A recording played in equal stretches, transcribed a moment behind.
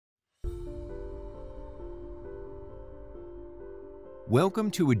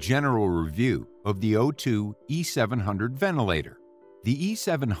Welcome to a general review of the O2 e700 ventilator. The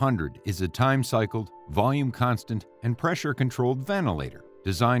e700 is a time-cycled, volume-constant, and pressure-controlled ventilator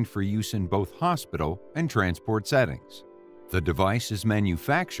designed for use in both hospital and transport settings. The device is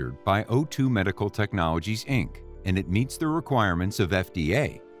manufactured by O2 Medical Technologies, Inc., and it meets the requirements of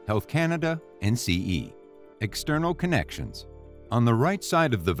FDA, Health Canada, and CE. External connections. On the right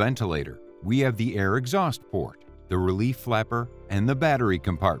side of the ventilator, we have the air exhaust port, the relief flapper, and the battery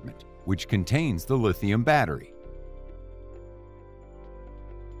compartment, which contains the lithium battery.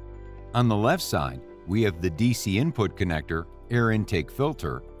 On the left side, we have the DC input connector, air intake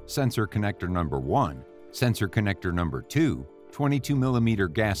filter, sensor connector number 1, sensor connector number 2,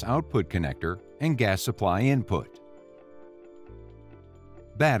 22mm gas output connector, and gas supply input.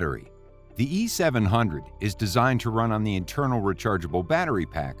 Battery. The e700 is designed to run on the internal rechargeable battery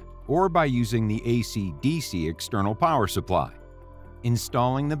pack or by using the AC/DC external power supply.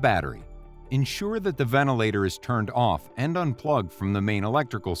 Installing the battery. Ensure that the ventilator is turned off and unplugged from the main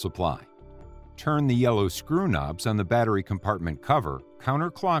electrical supply. Turn the yellow screw knobs on the battery compartment cover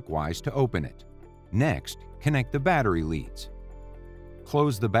counterclockwise to open it. Next, connect the battery leads.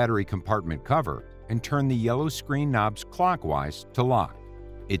 Close the battery compartment cover and turn the yellow screen knobs clockwise to lock.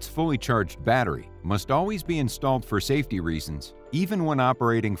 Its fully charged battery must always be installed for safety reasons, even when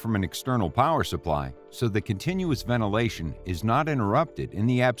operating from an external power supply, so the continuous ventilation is not interrupted in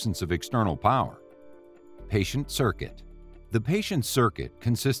the absence of external power. Patient circuit. The patient circuit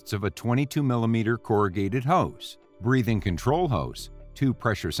consists of a 22mm corrugated hose, breathing control hose, 2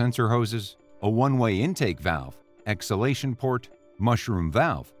 pressure sensor hoses, a one-way intake valve, exhalation port, mushroom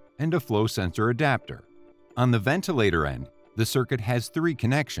valve, and a flow sensor adapter. On the ventilator end, the circuit has 3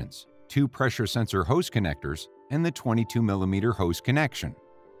 connections, 2 pressure sensor hose connectors, and the 22mm hose connection,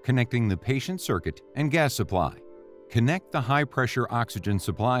 connecting the patient circuit and gas supply. Connect the high-pressure oxygen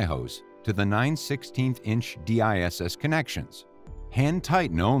supply hose to the 9/16" DISS connections. Hand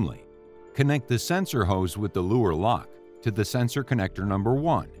tighten only. Connect the sensor hose with the lure lock to the sensor connector number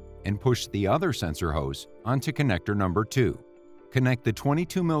 1 and push the other sensor hose onto connector number 2. Connect the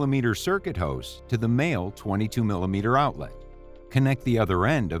 22mm circuit hose to the male 22mm outlet. Connect the other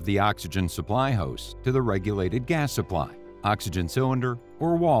end of the oxygen supply hose to the regulated gas supply, oxygen cylinder,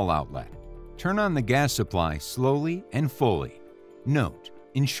 or wall outlet. Turn on the gas supply slowly and fully. Note: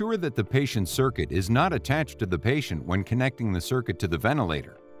 ensure that the patient circuit is not attached to the patient when connecting the circuit to the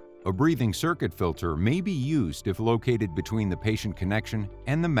ventilator. A breathing circuit filter may be used if located between the patient connection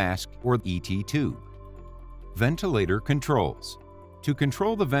and the mask or ET tube. Ventilator controls. To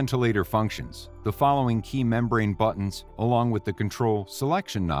control the ventilator functions, the following key membrane buttons along with the control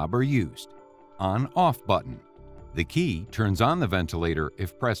selection knob are used. On/off button. The key turns on the ventilator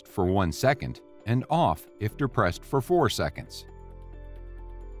if pressed for 1 second and off if depressed for 4 seconds.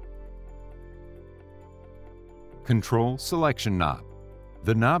 Control selection knob.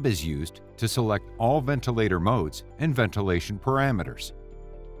 The knob is used to select all ventilator modes and ventilation parameters.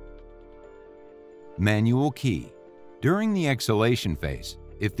 Manual key. During the exhalation phase,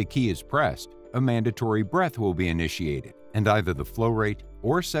 if the key is pressed, a mandatory breath will be initiated, and either the flow rate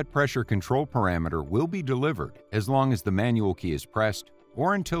or set pressure control parameter will be delivered as long as the manual key is pressed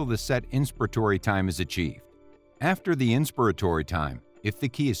or until the set inspiratory time is achieved. After the inspiratory time, if the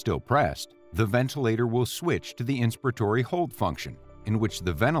key is still pressed, the ventilator will switch to the inspiratory hold function, in which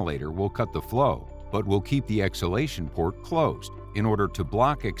the ventilator will cut the flow but will keep the exhalation port closed in order to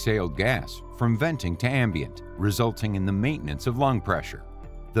block exhaled gas from venting to ambient, resulting in the maintenance of lung pressure.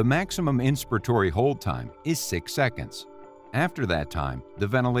 The maximum inspiratory hold time is 6 seconds. After that time, the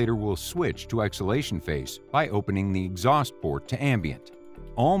ventilator will switch to exhalation phase by opening the exhaust port to ambient.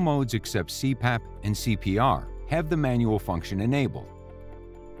 All modes except CPAP and CPR have the manual function enabled.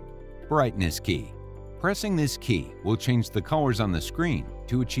 Brightness key. Pressing this key will change the colors on the screen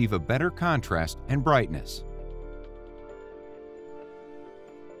to achieve a better contrast and brightness.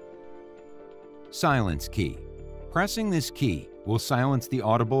 Silence key. Pressing this key will silence the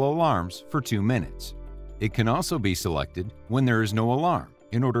audible alarms for 2 minutes. It can also be selected when there is no alarm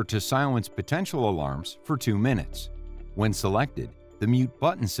in order to silence potential alarms for 2 minutes. When selected, the mute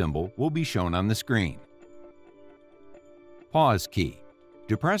button symbol will be shown on the screen. Pause key.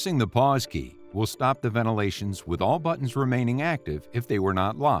 Depressing the pause key will stop the ventilations with all buttons remaining active if they were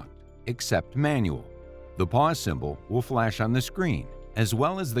not locked, except manual. The pause symbol will flash on the screen, as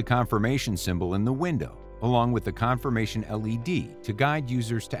well as the confirmation symbol in the window, along with the confirmation LED to guide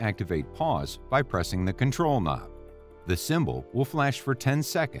users to activate pause by pressing the control knob. The symbol will flash for 10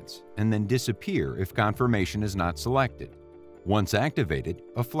 seconds and then disappear if confirmation is not selected. Once activated,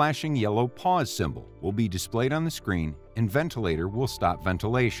 a flashing yellow pause symbol will be displayed on the screen and ventilator will stop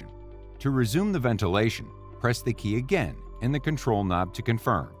ventilation. To resume the ventilation, press the key again and the control knob to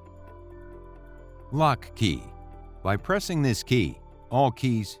confirm. Lock key. By pressing this key, all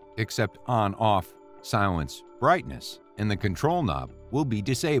keys except on, off, silence, brightness, and the control knob will be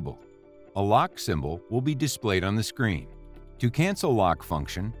disabled. A lock symbol will be displayed on the screen. To cancel lock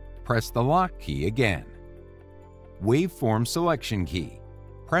function, press the lock key again. Waveform selection key.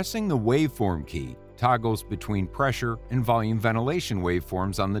 Pressing the waveform key toggles between pressure and volume ventilation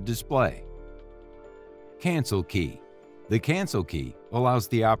waveforms on the display. Cancel key. The cancel key allows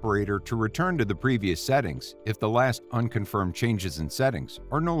the operator to return to the previous settings if the last unconfirmed changes in settings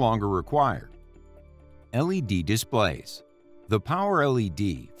are no longer required. LED displays. The power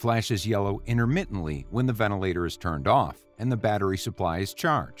LED flashes yellow intermittently when the ventilator is turned off and the battery supply is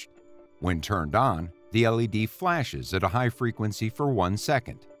charged. When turned on, the LED flashes at a high frequency for 1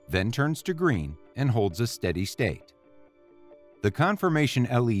 second, then turns to green and holds a steady state. The confirmation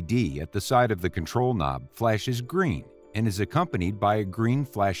LED at the side of the control knob flashes green and is accompanied by a green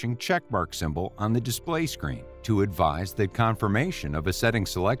flashing checkmark symbol on the display screen to advise that confirmation of a setting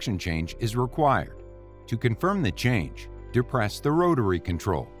selection change is required. To confirm the change, depress the rotary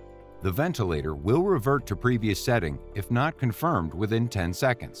control. The ventilator will revert to previous setting if not confirmed within 10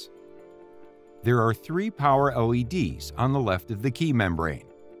 seconds. There are 3 power LEDs on the left of the key membrane.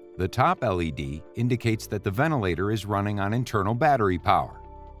 The top LED indicates that the ventilator is running on internal battery power.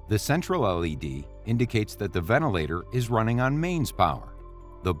 The central LED indicates that the ventilator is running on mains power.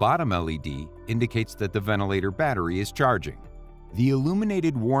 The bottom LED indicates that the ventilator battery is charging. The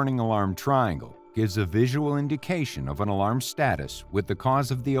illuminated warning alarm triangle gives a visual indication of an alarm status with the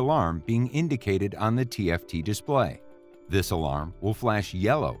cause of the alarm being indicated on the TFT display. This alarm will flash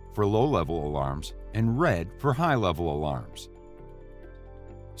yellow for low-level alarms and red for high-level alarms.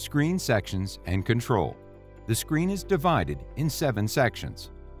 Screen sections and control. The screen is divided in 7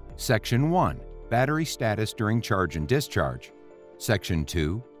 sections. Section 1, battery status during charge and discharge. Section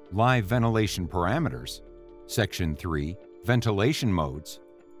 2, live ventilation parameters. Section 3, ventilation modes.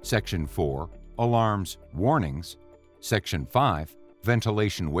 Section 4, alarms, warnings. Section 5,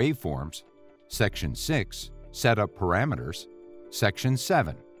 ventilation waveforms. Section 6, setup parameters. Section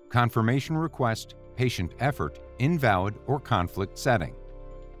 7, confirmation request, patient effort, invalid or conflict setting.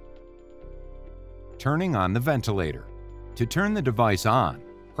 Turning on the ventilator. To turn the device on,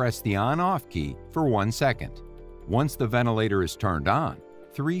 press the on-off key for 1 second. Once the ventilator is turned on,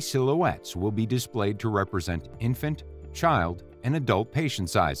 3 silhouettes will be displayed to represent infant, child, and adult patient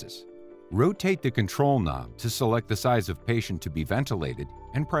sizes. Rotate the control knob to select the size of patient to be ventilated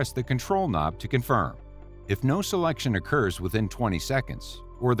and press the control knob to confirm. If no selection occurs within 20 seconds,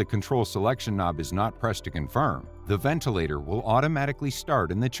 or the control selection knob is not pressed to confirm, the ventilator will automatically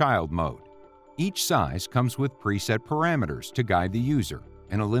start in the child mode. Each size comes with preset parameters to guide the user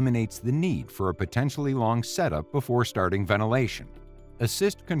and eliminates the need for a potentially long setup before starting ventilation.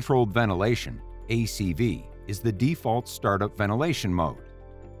 Assist Controlled Ventilation, ACV, is the default startup ventilation mode.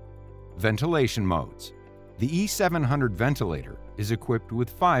 Ventilation modes. The e700 ventilator is equipped with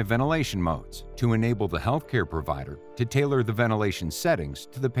 5 ventilation modes to enable the healthcare provider to tailor the ventilation settings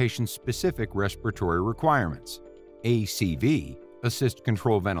to the patient's specific respiratory requirements. ACV, Assist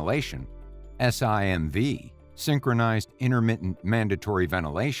Controlled Ventilation, SIMV, Synchronized Intermittent Mandatory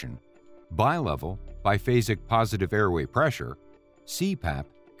Ventilation, BiLVL, Biphasic Positive Airway Pressure, CPAP,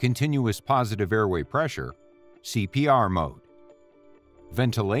 Continuous Positive Airway Pressure, CPR mode.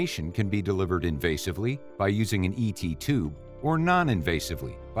 Ventilation can be delivered invasively by using an ET tube or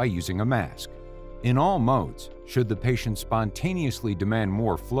non-invasively by using a mask. In all modes, should the patient spontaneously demand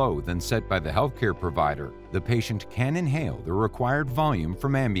more flow than set by the healthcare provider, the patient can inhale the required volume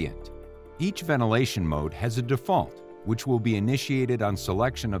from ambient. Each ventilation mode has a default, which will be initiated on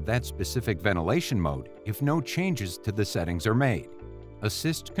selection of that specific ventilation mode if no changes to the settings are made.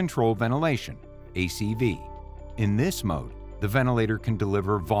 Assist Controlled Ventilation, ACV. In this mode, the ventilator can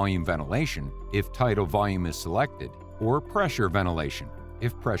deliver volume ventilation if tidal volume is selected, or pressure ventilation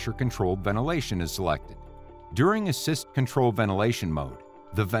if pressure-controlled ventilation is selected. During Assist Controlled Ventilation mode,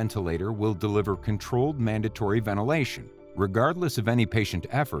 the ventilator will deliver controlled mandatory ventilation, regardless of any patient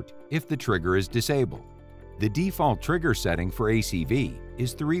effort if the trigger is disabled. The default trigger setting for ACV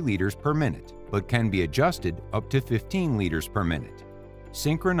is 3 liters per minute, but can be adjusted up to 15 liters per minute.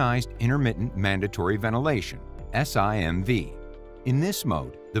 Synchronized Intermittent Mandatory Ventilation, SIMV. In this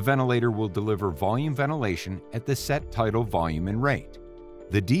mode, the ventilator will deliver volume ventilation at the set tidal volume and rate.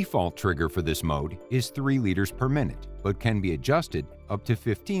 The default trigger for this mode is 3 liters per minute, but can be adjusted up to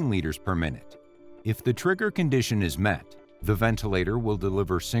 15 liters per minute. If the trigger condition is met, The ventilator will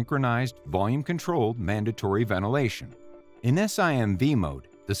deliver synchronized, volume-controlled mandatory ventilation. In SIMV mode,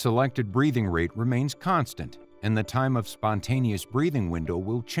 the selected breathing rate remains constant, and the time of spontaneous breathing window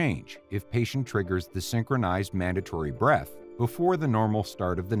will change if patient triggers the synchronized mandatory breath before the normal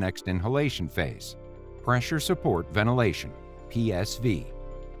start of the next inhalation phase. Pressure support ventilation, PSV.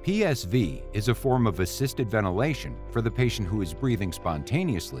 PSV is a form of assisted ventilation for the patient who is breathing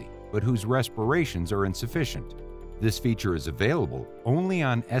spontaneously but whose respirations are insufficient. This feature is available only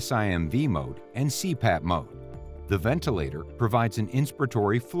on SIMV mode and CPAP mode. The ventilator provides an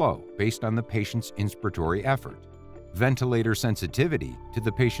inspiratory flow based on the patient's inspiratory effort. Ventilator sensitivity to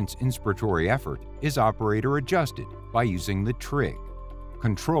the patient's inspiratory effort is operator adjusted by using the trig.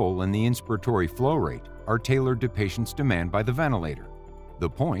 Control and the inspiratory flow rate are tailored to patient's demand by the ventilator. The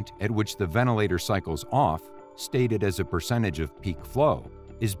point at which the ventilator cycles off, stated as a percentage of peak flow,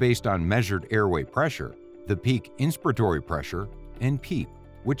 is based on measured airway pressure, the peak inspiratory pressure, and PEEP,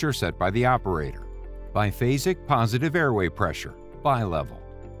 which are set by the operator. Biphasic positive airway pressure, bilevel.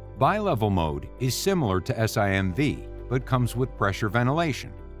 Bilevel mode is similar to SIMV, but comes with pressure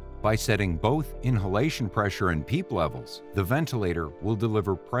ventilation. By setting both inhalation pressure and PEEP levels, the ventilator will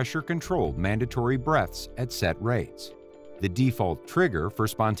deliver pressure-controlled mandatory breaths at set rates. The default trigger for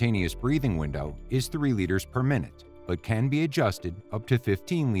spontaneous breathing window is 3 liters per minute, but can be adjusted up to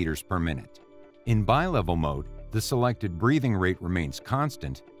 15 liters per minute. In bilevel mode, the selected breathing rate remains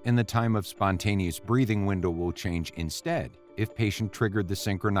constant, and the time of spontaneous breathing window will change instead if patient triggered the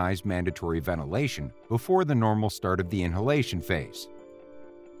synchronized mandatory ventilation before the normal start of the inhalation phase.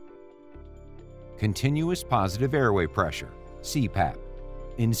 Continuous positive airway pressure, CPAP.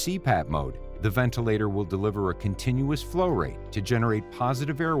 In CPAP mode, the ventilator will deliver a continuous flow rate to generate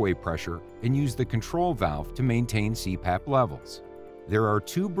positive airway pressure and use the control valve to maintain CPAP levels. There are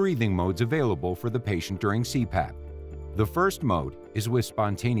 2 breathing modes available for the patient during CPAP. The first mode is with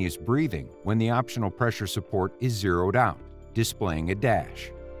spontaneous breathing when the optional pressure support is zeroed out, displaying a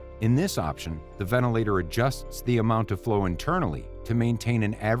dash. In this option, the ventilator adjusts the amount of flow internally to maintain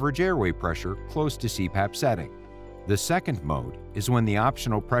an average airway pressure close to CPAP setting. The second mode is when the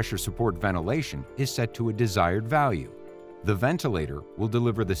optional pressure support ventilation is set to a desired value. The ventilator will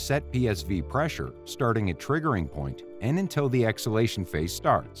deliver the set PSV pressure starting at triggering point and until the exhalation phase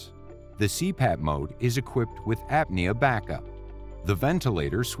starts. The CPAP mode is equipped with apnea backup. The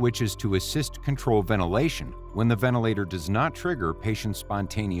ventilator switches to assist control ventilation when the ventilator does not trigger patient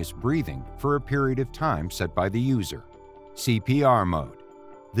spontaneous breathing for a period of time set by the user. CPR mode.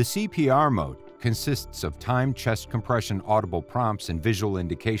 The CPR mode consists of timed chest compression audible prompts and visual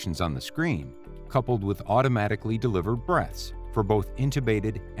indications on the screen, coupled with automatically delivered breaths for both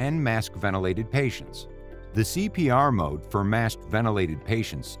intubated and mask-ventilated patients. The CPR mode for masked ventilated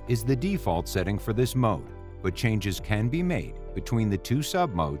patients is the default setting for this mode, but changes can be made between the 2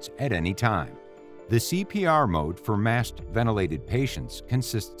 sub-modes at any time. The CPR mode for masked ventilated patients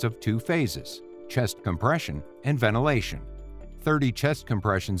consists of 2 phases, chest compression and ventilation. 30 chest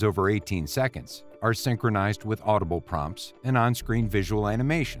compressions over 18 seconds are synchronized with audible prompts and on-screen visual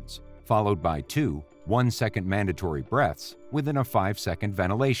animations, followed by 2 1-second mandatory breaths within a 5-second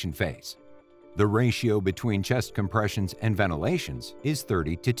ventilation phase. The ratio between chest compressions and ventilations is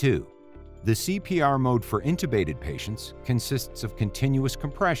 30:2. The CPR mode for intubated patients consists of continuous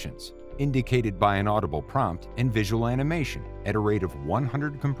compressions, indicated by an audible prompt and visual animation at a rate of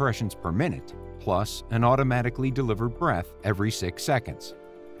 100 compressions per minute, plus an automatically delivered breath every 6 seconds.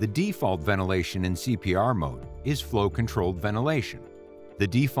 The default ventilation in CPR mode is flow-controlled ventilation. The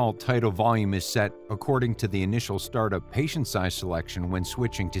default tidal volume is set according to the initial startup patient size selection when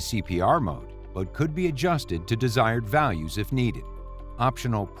switching to CPR mode, but could be adjusted to desired values if needed.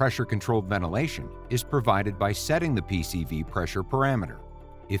 Optional pressure-controlled ventilation is provided by setting the PCV pressure parameter.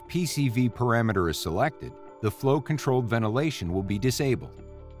 If PCV parameter is selected, the flow-controlled ventilation will be disabled.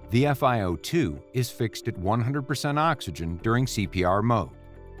 The FiO2 is fixed at 100% oxygen during CPR mode.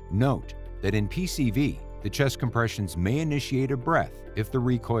 Note that in PCV, the chest compressions may initiate a breath if the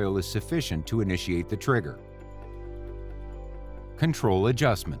recoil is sufficient to initiate the trigger. Control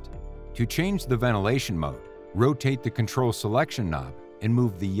adjustment. To change the ventilation mode, rotate the control selection knob and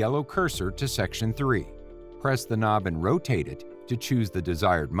move the yellow cursor to section 3. Press the knob and rotate it to choose the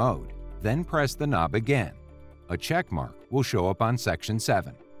desired mode, then press the knob again. A check mark will show up on section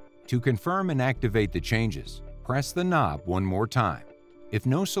 7. To confirm and activate the changes, press the knob one more time. If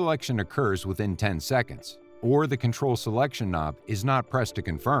no selection occurs within 10 seconds, or the control selection knob is not pressed to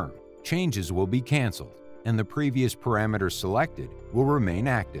confirm, changes will be canceled, and the previous parameters selected will remain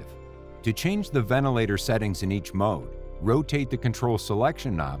active. To change the ventilator settings in each mode, rotate the control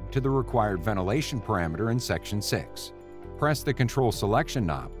selection knob to the required ventilation parameter in section 6. Press the control selection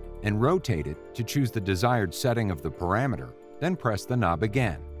knob and rotate it to choose the desired setting of the parameter, then press the knob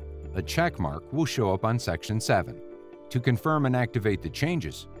again. A check mark will show up on section 7. To confirm and activate the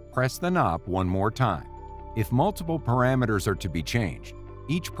changes, press the knob one more time. If multiple parameters are to be changed,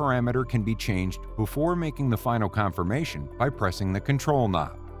 each parameter can be changed before making the final confirmation by pressing the control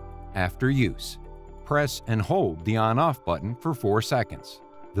knob. After use, press and hold the on-off button for 4 seconds.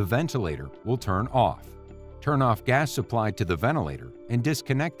 The ventilator will turn off. Turn off gas supply to the ventilator and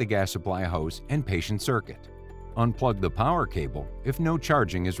disconnect the gas supply hose and patient circuit. Unplug the power cable if no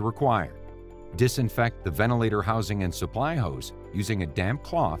charging is required. Disinfect the ventilator housing and supply hose using a damp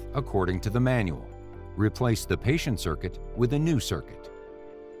cloth according to the manual. Replace the patient circuit with a new circuit.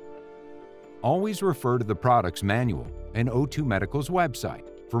 Always refer to the product's manual and O2 Medical's website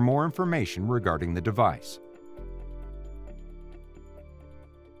for more information regarding the device.